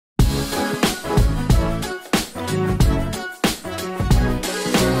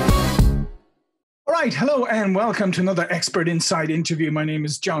right, hello and welcome to another Expert Insight interview. My name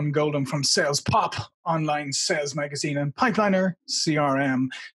is John Golden from SalesPOP, online sales magazine and Pipeliner CRM,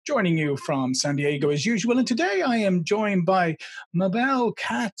 joining you from San Diego as usual. And today I am joined by Mabel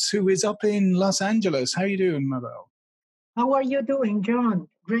Katz, who is up in Los Angeles. How are you doing, Mabel? How are you doing, John?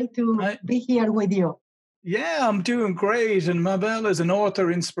 Great to be here with you. Yeah, I'm doing great. And Mabel is an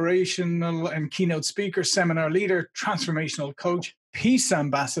author, inspirational and keynote speaker, seminar leader, transformational coach, peace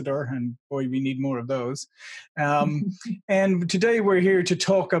ambassador, and boy, we need more of those. And today we're here to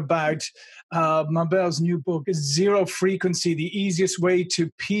talk about Mabel's new book, Zero Frequency, the easiest way to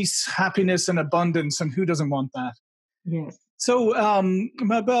peace, happiness, and abundance. And who doesn't want that? Yes. So,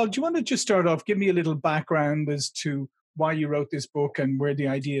 Mabel, do you want to just start off, give me a little background as to why you wrote this book and where the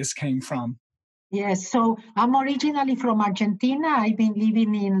ideas came from? Yes, so I'm originally from Argentina. I've been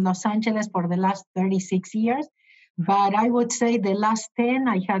living in Los Angeles for the last 36 years. But I would say the last 10,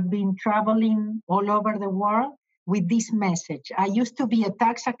 I have been traveling all over the world with this message. I used to be a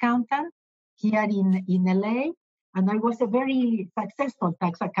tax accountant here in LA, and I was a very successful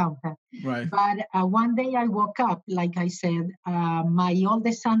tax accountant. Right. But one day I woke up, like I said, my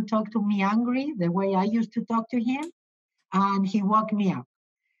oldest son talked to me angry, the way I used to talk to him, and he woke me up.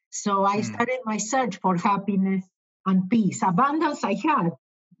 So I started my search for happiness and peace. Abundance I had,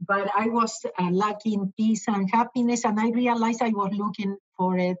 but I was lacking peace and happiness, and I realized I was looking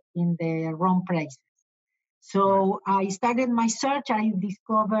for it in the wrong places. So I started my search. I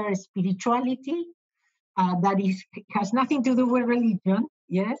discovered spirituality has nothing to do with religion.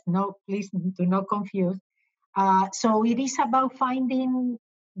 Yes, no, please do not confuse. So it is about finding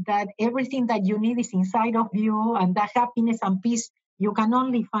that everything that you need is inside of you, and that happiness and peace, you can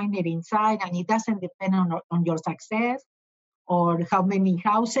only find it inside, and it doesn't depend on your success or how many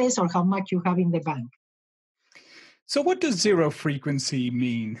houses or how much you have in the bank. So what does zero frequency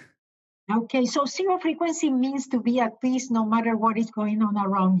mean? Okay, so zero frequency means to be at peace no matter what is going on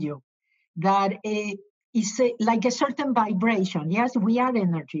around you. That is like a certain vibration. Yes, we are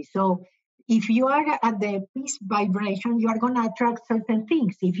energy. So if you are at the peace vibration, you are going to attract certain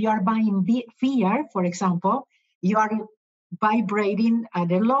things. If you are buying fear, for example, you are vibrating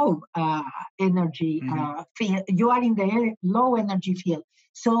at a low energy field. You are in the low energy field.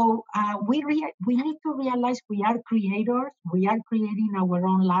 So we need to realize we are creators. We are creating our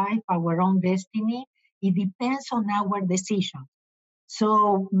own life, our own destiny. It depends on our decision.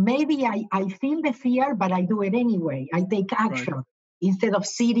 So maybe I feel the fear, but I do it anyway. I take action instead of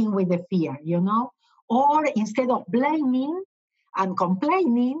sitting with the fear, or instead of blaming and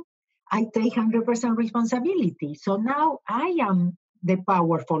complaining, I take 100% responsibility. So now I am the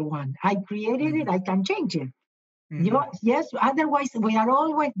powerful one. I created it, I can change it. Yes, otherwise we are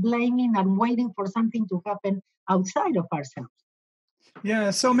always blaming and waiting for something to happen outside of ourselves.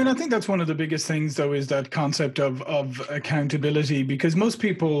 Yeah, so I mean, I think that's one of the biggest things, though, is that concept of accountability, because most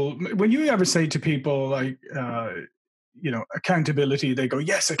people, when you ever say to people like, accountability, they go,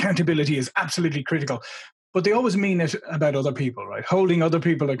 yes, accountability is absolutely critical. But they always mean it about other people, right? Holding other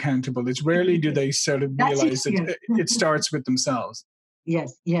people accountable. It's rarely do they sort of realize that it starts with themselves.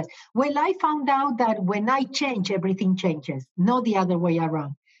 Yes. Well, I found out that when I change, everything changes, not the other way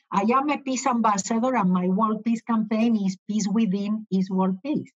around. I am a peace ambassador, and my World Peace campaign is peace within is world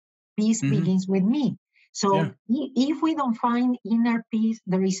peace. Peace begins with me. So if we don't find inner peace,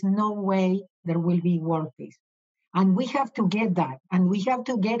 there is no way there will be world peace. And we have to get that, and we have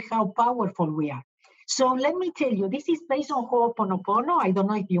to get how powerful we are. So let me tell you, this is based on Ho'oponopono. I don't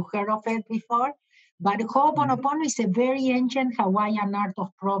know if you heard of it before, but Ho'oponopono is a very ancient Hawaiian art of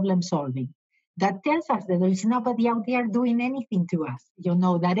problem solving that tells us that there is nobody out there doing anything to us.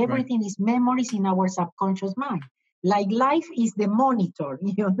 That everything is memories in our subconscious mind. Like life is the monitor,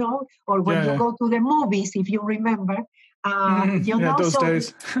 or when you go to the movies, if you remember, those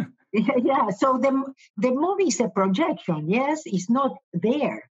days. So the movie is a projection, yes, it's not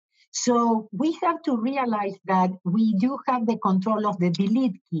there. So we have to realize that we do have the control of the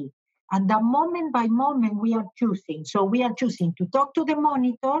delete key. And the moment by moment we are choosing. So we are choosing to talk to the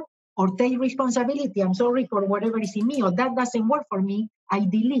monitor or take responsibility. I'm sorry for whatever is in me, or that doesn't work for me, I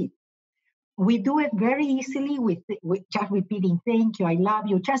delete. We do it very easily with just repeating thank you, I love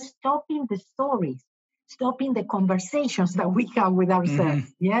you, just stopping the stories, stopping the conversations that we have with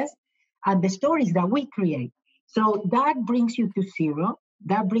ourselves, yes? And the stories that we create. So that brings you to zero.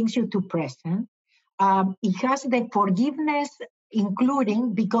 That brings you to present. It has the forgiveness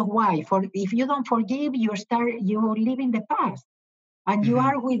including, because why? If you don't forgive, you live in the past. And you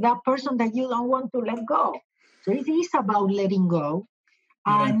are with that person that you don't want to let go. So it is about letting go.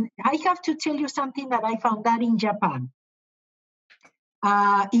 And I have to tell you something that I found out in Japan.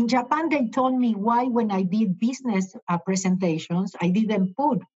 In Japan, they told me why when I did business presentations, I didn't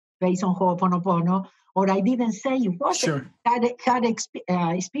put based on Ho'oponopono, or I didn't say it was had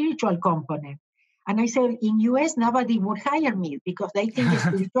a spiritual component. And I said, in US, nobody would hire me because they think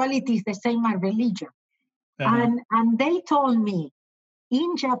spirituality is the same as religion. And they told me,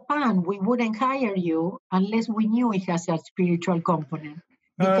 in Japan, we wouldn't hire you unless we knew it has a spiritual component.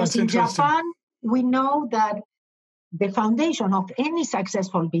 Because in Japan, we know that the foundation of any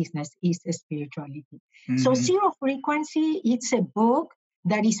successful business is spirituality. Mm-hmm. So Zero Frequency, it's a book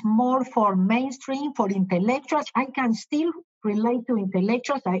that is more for mainstream, for intellectuals. I can still relate to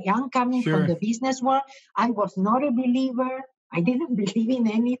intellectuals. I am coming from the business world. I was not a believer. I didn't believe in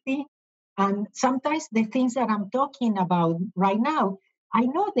anything. And sometimes the things that I'm talking about right now, I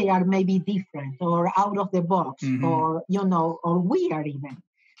know they are maybe different or out of the box, or, or weird even,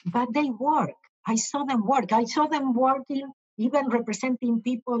 but they work. I saw them work. I saw them working, even representing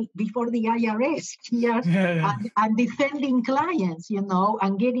people before the IRS, and defending clients,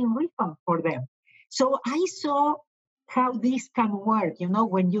 and getting refunds for them. So I saw how this can work,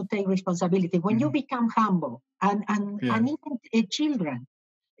 when you take responsibility, when you become humble, and even children,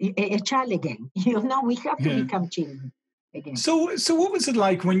 a child again. We have to become children again. So what was it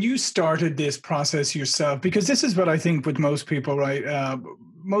like when you started this process yourself? Because this is what I think with most people, right?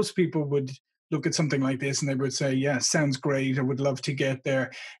 Most people would look at something like this and they would say, yeah, sounds great. I would love to get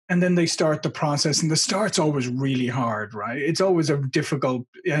there. And then they start the process, and the start's always really hard, right? It's always a difficult,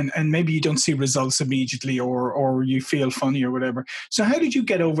 and maybe you don't see results immediately, or you feel funny or whatever. So how did you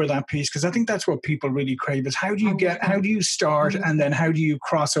get over that piece? Because I think that's what people really crave is how do you start, and then how do you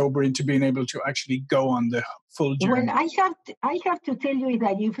cross over into being able to actually go on the full journey? Well, I have to tell you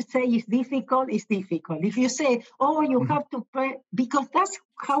that if you say it's difficult, it's difficult. If you say, oh, you have to pray, because that's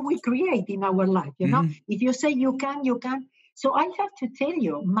how we create in our life, If you say you can, you can. So I have to tell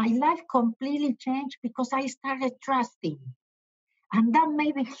you, my life completely changed because I started trusting. And that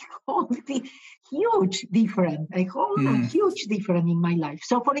made a huge difference, huge difference in my life.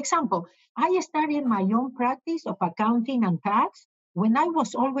 So, for example, I started my own practice of accounting and tax when I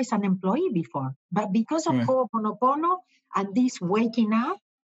was always an employee before. But because of Ho'oponopono and this waking up,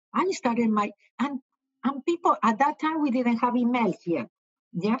 I started and people, at that time, we didn't have emails yet.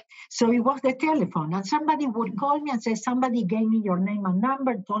 Yeah. So it was the telephone, and somebody would call me and say, somebody gave me your name and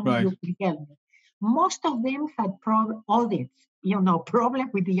number, told me you could help me. Most of them had audits, problem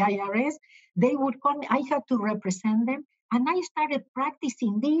with the IRS. They would call me. I had to represent them. And I started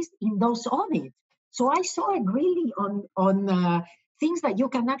practicing this in those audits. So I saw it really on things that you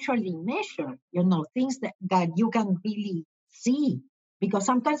can actually measure, things that you can really see. Because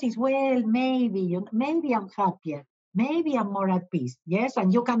sometimes it's, well, maybe I'm happier. Maybe I'm more at peace. Yes.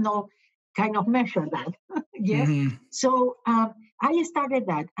 And you can kind of measure that. Yes. Mm-hmm. So I started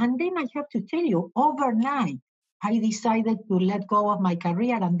that. And then I have to tell you, overnight, I decided to let go of my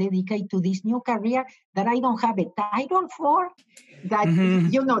career and dedicate to this new career that I don't have a title for, that,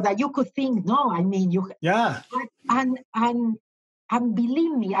 that you could think, no, I mean, and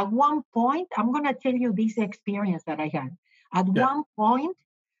believe me, at one point, I'm going to tell you this experience that I had. At one point,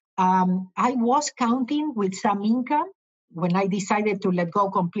 I was counting with some income when I decided to let go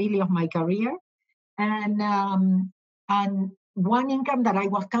completely of my career. And one income that I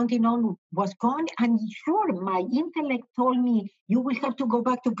was counting on was gone. And sure, my intellect told me, you will have to go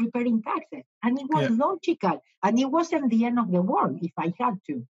back to preparing taxes. And it was logical. And it wasn't the end of the world if I had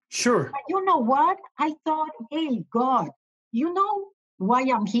to. Sure. But you know what? I thought, hey, God, you know why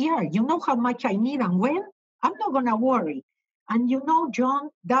I'm here. You know how much I need and when? I'm not going to worry. And John,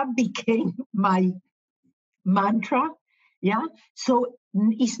 that became my mantra. Yeah. So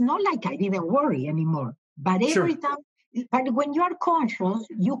it's not like I didn't worry anymore. But every time, but when you are conscious,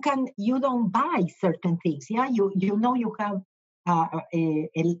 you don't buy certain things. Yeah. You have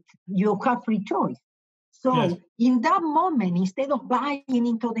you have free choice. So in that moment, instead of buying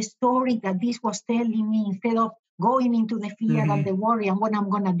into the story that this was telling me, instead of going into the fear and the worry and what I'm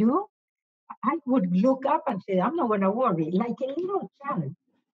going to do, I would look up and say, I'm not going to worry, like a little child.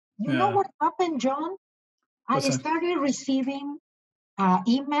 You know what happened, John? I started receiving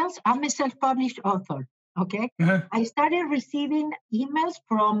emails. I'm a self-published author, okay? I started receiving emails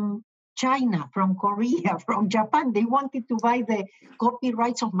from China, from Korea, from Japan. They wanted to buy the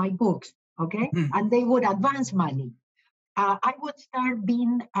copyrights of my books, okay? And they would advance money. I would start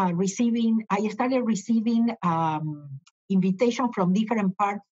I started receiving invitation from different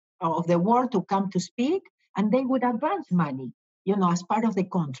parts of the world to come to speak, and they would advance money, as part of the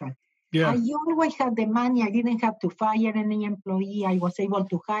contract. Yeah. I always had the money. I didn't have to fire any employee. I was able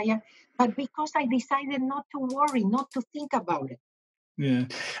to hire, but because I decided not to worry, not to think about it. Yeah.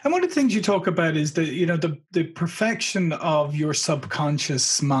 And one of the things you talk about is the perfection of your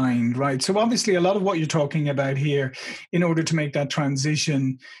subconscious mind, right? So obviously a lot of what you're talking about here, in order to make that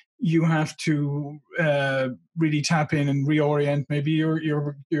transition, you have to really tap in and reorient maybe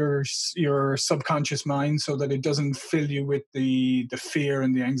your subconscious mind so that it doesn't fill you with the fear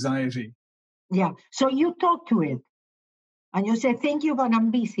and the anxiety. Yeah. So you talk to it and you say, thank you, but I'm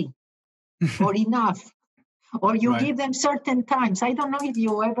busy, or enough. Or you Right. give them certain times. I don't know if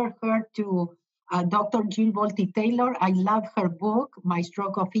you ever heard to Dr. Jill Bolte Taylor. I love her book, My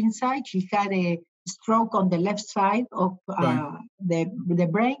Stroke of Insight. She had a stroke on the left side of Right. the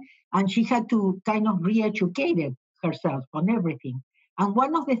brain, and she had to kind of re-educate herself on everything. And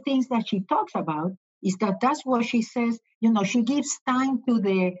one of the things that she talks about is that's what she says. She gives time to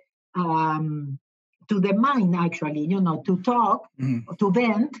the mind, actually, to talk, to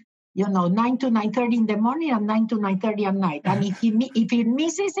vent, 9 to 9:30 in the morning and 9 to 9:30 at night. And if he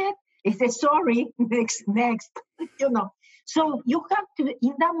misses it, he says, sorry, next. So you have to,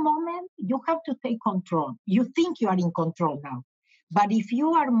 in that moment, you have to take control. You think you are in control now. But if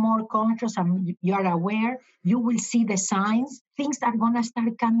you are more conscious and you are aware, you will see the signs. Things are going to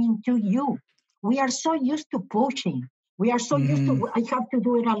start coming to you. We are so used to pushing. We are so used to, I have to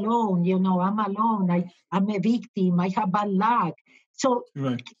do it alone. I'm alone. I'm a victim. I have bad luck. So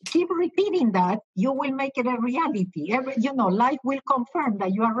Right. keep repeating that. You will make it a reality. Life will confirm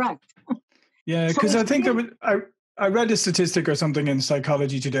that you are right. Yeah, So because I think still, I read a statistic or something in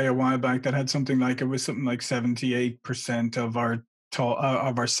Psychology Today a while back that had something like 78% of our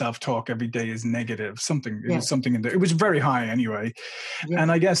of our self-talk every day is negative. It was yes, something in there. It was very high anyway. yes.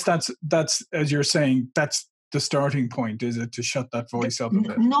 And I guess that's as you're saying, that's the starting point, is it, to shut that voice up a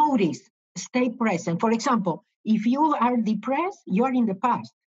bit? Notice, stay present. For example, if you are depressed, you are in the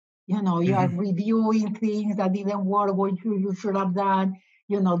past. You are reviewing things that didn't work, what you should have done,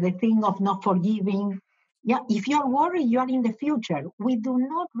 the thing of not forgiving. Yeah, if you're worried, you are in the future. We do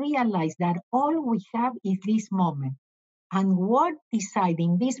not realize that all we have is this moment. And what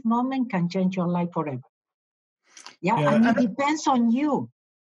deciding this moment can change your life forever. Yeah, Yeah. and it depends on you.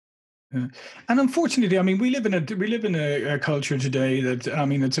 Yeah. And unfortunately, I mean, we live in a culture today that, I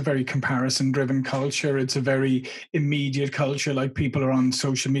mean, it's a very comparison-driven culture. It's a very immediate culture. Like, people are on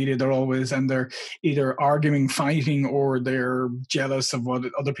social media, they're either arguing, fighting, or they're jealous of what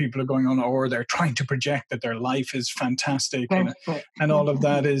other people are going on, or they're trying to project that their life is fantastic, Perfect. and all of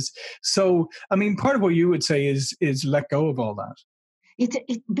that is so. I mean, part of what you would say is let go of all that.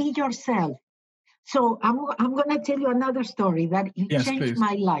 Be yourself. So I'm going to tell you another story that it Yes, changed please.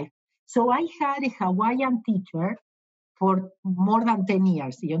 my life. So I had a Hawaiian teacher for more than 10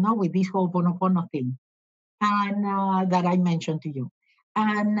 years, with this whole Ho'oponopono thing, and that I mentioned to you.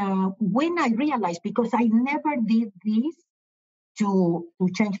 And when I realized, because I never did this to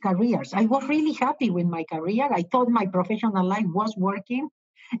change careers, I was really happy with my career. I thought my professional life was working,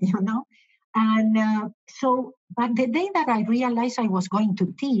 you know. And but the day that I realized I was going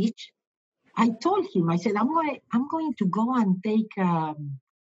to teach, I told him, I said, I'm going to go and take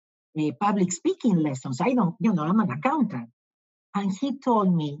public speaking lessons. I don't, I'm an accountant. And he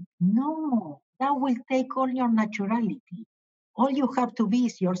told me, no, that will take all your naturality. All you have to be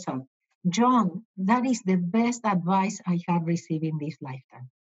is yourself. John, that is the best advice I have received in this lifetime.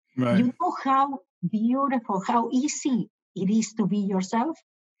 Right. You know how beautiful, how easy it is to be yourself?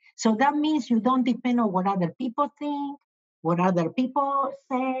 So that means you don't depend on what other people think, what other people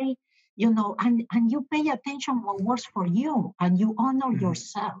say, and you pay attention what works for you, and you honor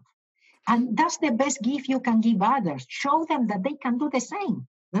yourself. And that's the best gift you can give others. Show them that they can do the same,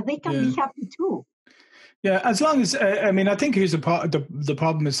 that they can Yeah. be happy too. Yeah, as long as I mean, I think here's the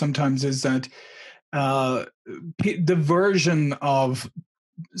problem is sometimes is that uh, the version of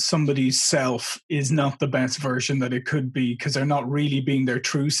somebody's self is not the best version that it could be, because they're not really being their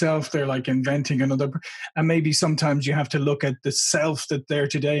true self. They're like inventing another, and maybe sometimes you have to look at the self that they're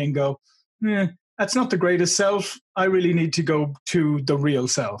today and go, that's not the greatest self. I really need to go to the real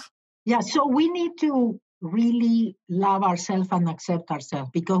self. Yeah, so we need to really love ourselves and accept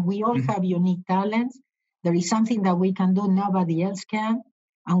ourselves, because we all have unique talents. There is something that we can do nobody else can,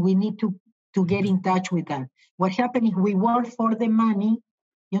 and we need to get in touch with that. What happens if we work for the money?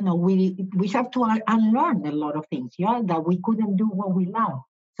 We have to unlearn a lot of things, that we couldn't do what we love.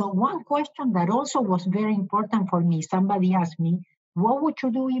 So one question that also was very important for me, somebody asked me, what would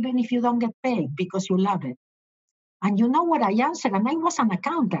you do even if you don't get paid because you love it? And you know what I answered? And I was an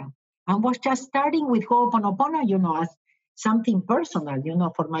accountant. I was just starting with Ho'oponopono, as something personal,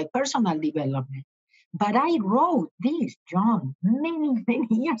 for my personal development. But I wrote this, John, many, many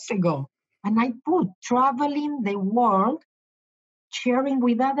years ago. And I put traveling the world sharing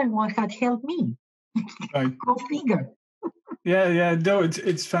with others what had helped me. Right. Go figure. Yeah. No,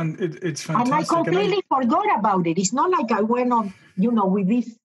 it's fantastic. And I completely forgot about it. It's not like I went on, with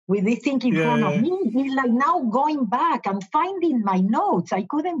this thing in front of me. It's like now going back and finding my notes. I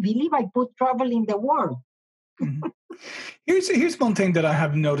couldn't believe I put travel in the word. Mm-hmm. Here's one thing that I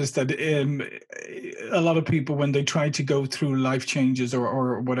have noticed, that a lot of people, when they try to go through life changes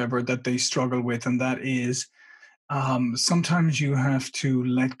or whatever, that they struggle with, and that is sometimes you have to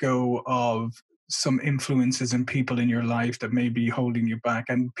let go of some influences and people in your life that may be holding you back,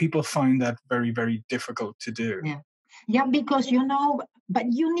 and people find that very, very difficult to do. Yeah, because but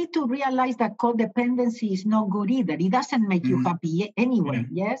you need to realize that codependency is not good either. It doesn't make you happy anyway.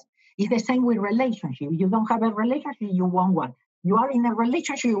 Yes, it's the same with relationship. You don't have a relationship, you want one. You are in a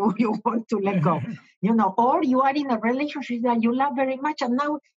relationship, you want to let go. Or you are in a relationship that you love very much, and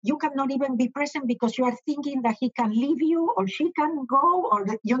now you cannot even be present because you are thinking that he can leave you or she can go, or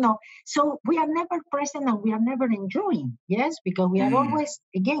So we are never present and we are never enjoying. Yes, because we are always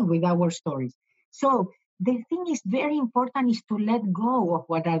again with our stories. So the thing is very important is to let go of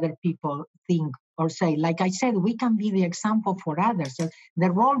what other people think or say. Like I said, we can be the example for others,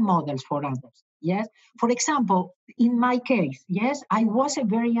 the role models for others. Yes. For example, in my case, yes, I was a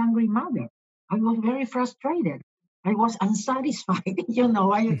very angry mother. I was very frustrated. I was unsatisfied.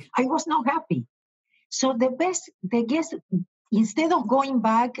 I was not happy. So instead of going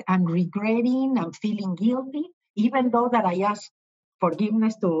back and regretting and feeling guilty, even though that I asked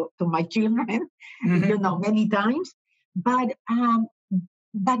forgiveness to my children, many times, but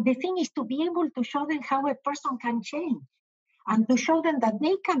the thing is to be able to show them how a person can change and to show them that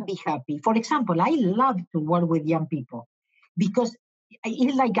they can be happy. For example, I love to work with young people because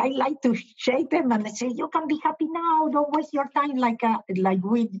I like to shake them and say, you can be happy now. Don't waste your time like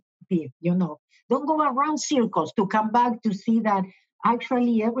we did, Don't go around circles to come back to see that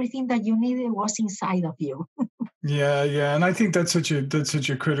actually everything that you needed was inside of you. Yeah, and I think that's such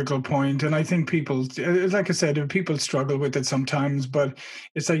a critical point. And I think people, like I said, people struggle with it sometimes, but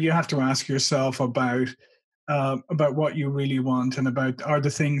it's like you have to ask yourself about what you really want, and about, are the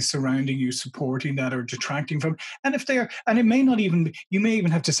things surrounding you supporting that or detracting from. And if they are, and it may not even, you may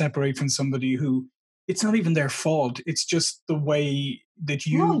even have to separate from somebody who, it's not even their fault. It's just the way that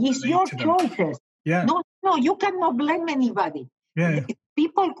you No, it's your choices. Yeah. No, you cannot blame anybody. Yeah.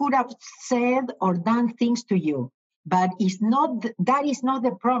 People could have said or done things to you, but that is not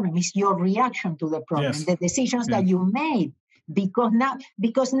the problem. It's your reaction to the problem, the decisions that you made. Because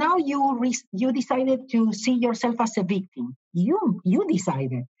now you decided to see yourself as a victim. You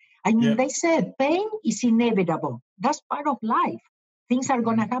decided. I mean, they said pain is inevitable. That's part of life. Things are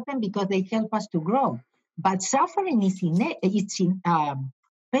going to happen because they help us to grow. But suffering is pain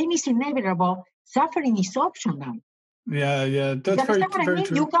is inevitable. Suffering is optional. Yeah. That's very, very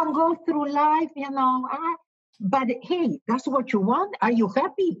true. You can go through life, but hey, that's what you want. Are you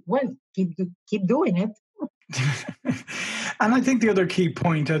happy? Well, keep doing it. And I think the other key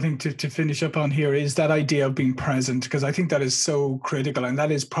point, I think, to finish up on here is that idea of being present, because I think that is so critical, and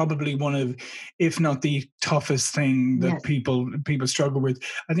that is probably one of, if not the toughest thing that people struggle with.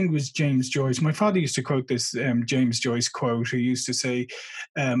 I think it was James Joyce. My father used to quote this James Joyce quote, who used to say,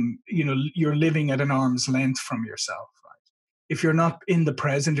 you're living at an arm's length from yourself. If you're not in the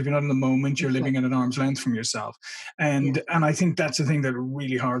present, if you're not in the moment, you're living at an arm's length from yourself. And I think that's the thing that's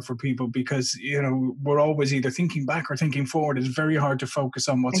really hard for people, because, we're always either thinking back or thinking forward. It's very hard to focus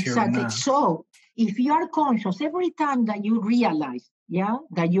on what's here and now. So if you are conscious, every time that you realize,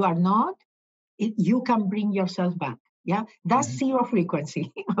 that you are not, you can bring yourself back. Yeah, that's zero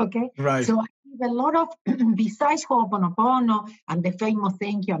frequency. Okay. Right. So I have a lot of, besides Ho'oponopono and the famous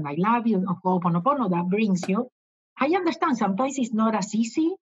thank you and I love you of Ho'oponopono that brings you, I understand sometimes it's not as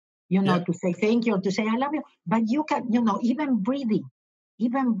easy, to say thank you or to say I love you, but you can, even breathing,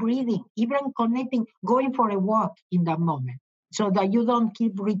 even connecting, going for a walk in that moment so that you don't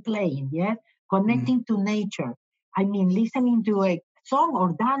keep replaying, connecting to nature. I mean, listening to a song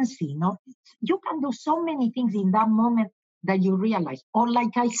or dancing, you can do so many things in that moment that you realize. Or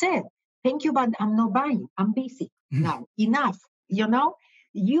like I said, thank you, but I'm not buying, I'm busy now, enough,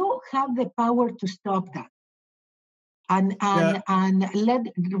 you have the power to stop that. And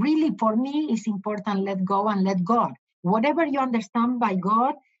really, for me, it's important, let go and let God. Whatever you understand by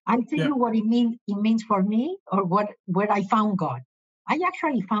God, I'll tell you what it means for me, or where I found God. I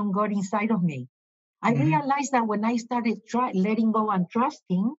actually found God inside of me. I realized that when I started letting go and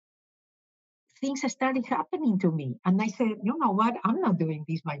trusting, things started happening to me. And I said, you know what? I'm not doing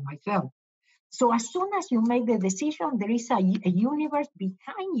this by myself. So as soon as you make the decision, there is a universe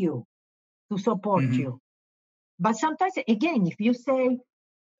behind you to support you. But sometimes, again, if you say,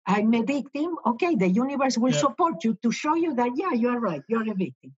 I'm a victim, okay, the universe will support you to show you that, yeah, you're right, you're a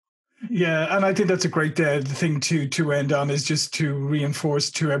victim. Yeah, and I think that's a great thing to end on, is just to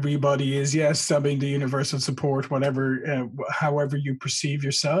reinforce to everybody is, yes, I mean, the universal support, whatever, however you perceive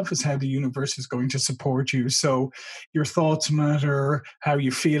yourself is how the universe is going to support you. So your thoughts matter, how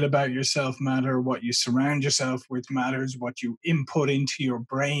you feel about yourself matter, what you surround yourself with matters, what you input into your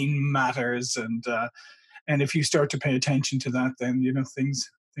brain matters. And if you start to pay attention to that, then, you know,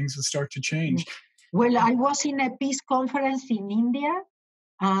 things will start to change. Well, I was in a peace conference in India,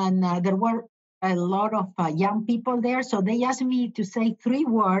 and there were a lot of young people there. So they asked me to say 3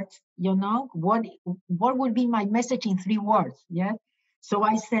 words, you know, what would be my message in 3 words, yeah? So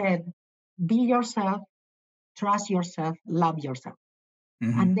I said, be yourself, trust yourself, love yourself.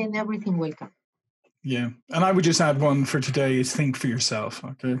 And then everything will come. Yeah, and I would just add one for today is think for yourself.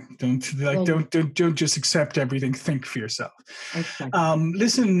 Okay, don't just accept everything. Think for yourself. Exactly.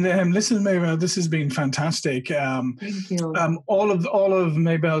 Listen, Mabel. This has been fantastic. Thank you. All of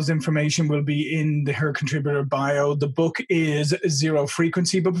Mabel's information will be in her contributor bio. The book is Zero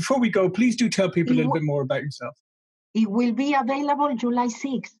Frequency. But before we go, please do tell people a little bit more about yourself. It will be available July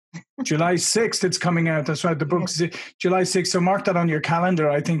 6th. July 6th, it's coming out. That's right. The book's July 6th. So mark that on your calendar.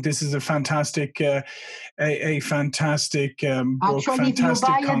 I think this is a fantastic, a fantastic book. Actually, if you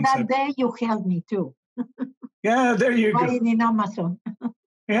buy it that day, you help me too. Yeah, there you go. Buy it in Amazon.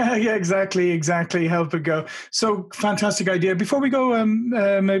 Yeah, exactly. Help it go. So fantastic idea. Before we go,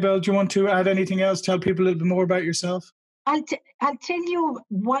 Mabel, do you want to add anything else? Tell people a little bit more about yourself. I'll tell you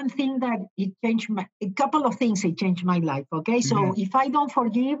one thing that it changed a couple of things. It changed my life. Okay, so if I don't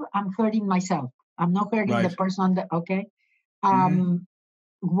forgive, I'm hurting myself. I'm not hurting the person. Okay.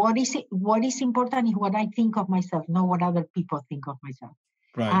 What is important is what I think of myself, not what other people think of myself.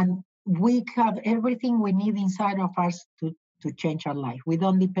 Right. And we have everything we need inside of us to change our life. We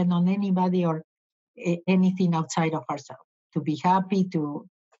don't depend on anybody or anything outside of ourselves to be happy, to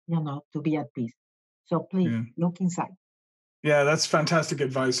be at peace. So please look inside. Yeah, that's fantastic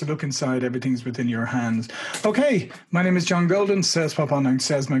advice. So look inside, everything's within your hands. Okay, my name is John Golden, SalesPOP Online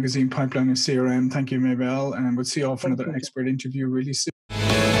Sales Magazine, Pipeline and CRM. Thank you, Mabel, and we'll see you all for another expert interview really soon.